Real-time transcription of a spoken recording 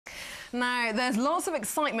Now, there's lots of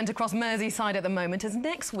excitement across Merseyside at the moment as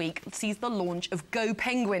next week sees the launch of Go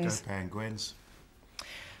Penguins. Go Penguins.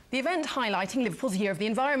 The event highlighting Liverpool's Year of the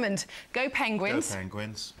Environment. Go Penguins. Go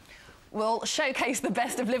Penguins. Will showcase the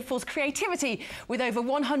best of Liverpool's creativity with over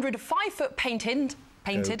 100 5-foot painted.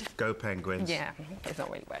 Go Penguins. Yeah, it's not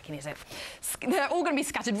really working, is it? They're all going to be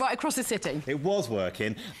scattered right across the city. It was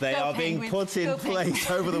working. They are being put in place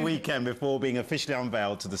over the weekend before being officially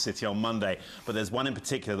unveiled to the city on Monday. But there's one in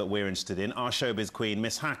particular that we're interested in. Our showbiz queen,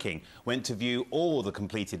 Miss Hacking, went to view all the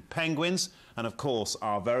completed penguins and, of course,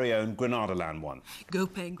 our very own Granadaland one. Go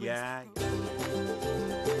Penguins. Yeah.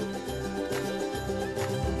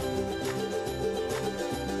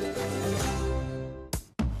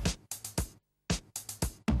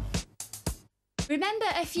 Remember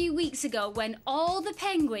a few weeks ago when all the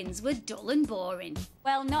penguins were dull and boring?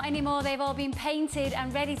 Well, not anymore. They've all been painted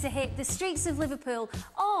and ready to hit the streets of Liverpool,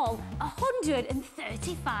 all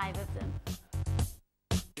 135 of them.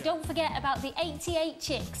 Don't forget about the 88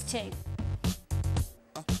 chicks too.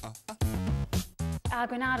 Our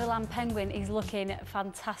Granadaland penguin is looking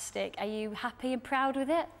fantastic. Are you happy and proud with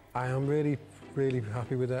it? I am really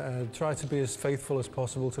happy with it. I try to be as faithful as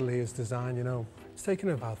possible to Leah's design, you know. It's taken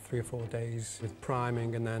about 3 or 4 days with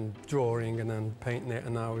priming and then drawing and then painting it,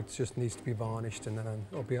 and now it just needs to be varnished, and then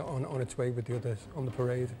it'll be on its way with the others on the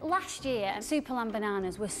parade. Last year, Superland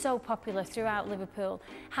bananas were so popular throughout Liverpool.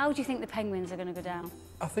 How do you think the penguins are going to go down?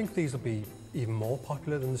 I think these will be even more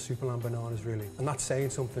popular than the Superland bananas, really. And that's saying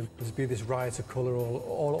something. There'll be this riot of colour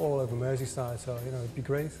all over Merseyside, so, you know, it'd be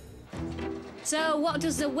great. So what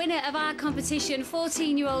does the winner of our competition,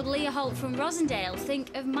 14-year-old Leah Holt from Rosendale,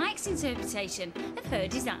 think of Mike's interpretation of her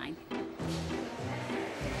design?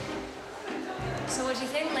 So what do you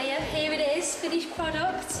think, Leah? Here it is, finished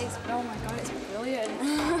product. Oh my God, it's brilliant.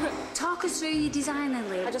 Talk us through your design then,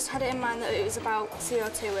 Leah. I just had it in mind that it was about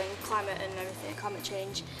CO2 and climate and everything, climate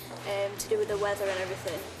change, to do with the weather and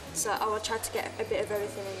everything. So I will try to get a bit of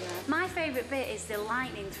everything in there. My favourite bit is the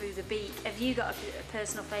lightning through the beak. Have you got a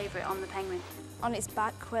personal favourite on the penguin? On its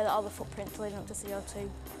back, where all the footprints leading up to CO2.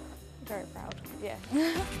 Very proud, yeah.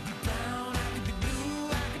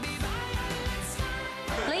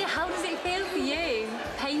 Leah, how does it feel for you,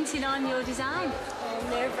 painting on your design?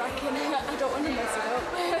 Nerve-wracking. I don't want to mess it up.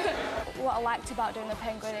 What I liked about doing the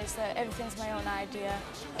penguin is that everything's my own idea.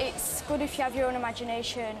 It's good if you have your own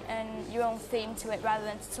imagination and your own theme to it rather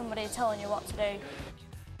than somebody telling you what to do.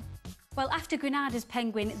 Well, after Granada's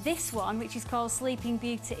penguin, this one, which is called Sleeping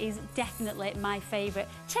Beauty, is definitely my favourite.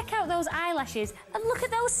 Check out those eyelashes and look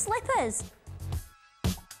at those slippers.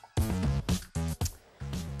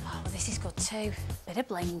 Oh, this is good too. Bit of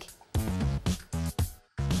bling.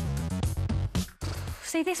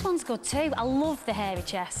 See, this one's good too. I love the hairy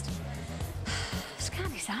chest. Just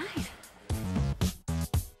can't decide.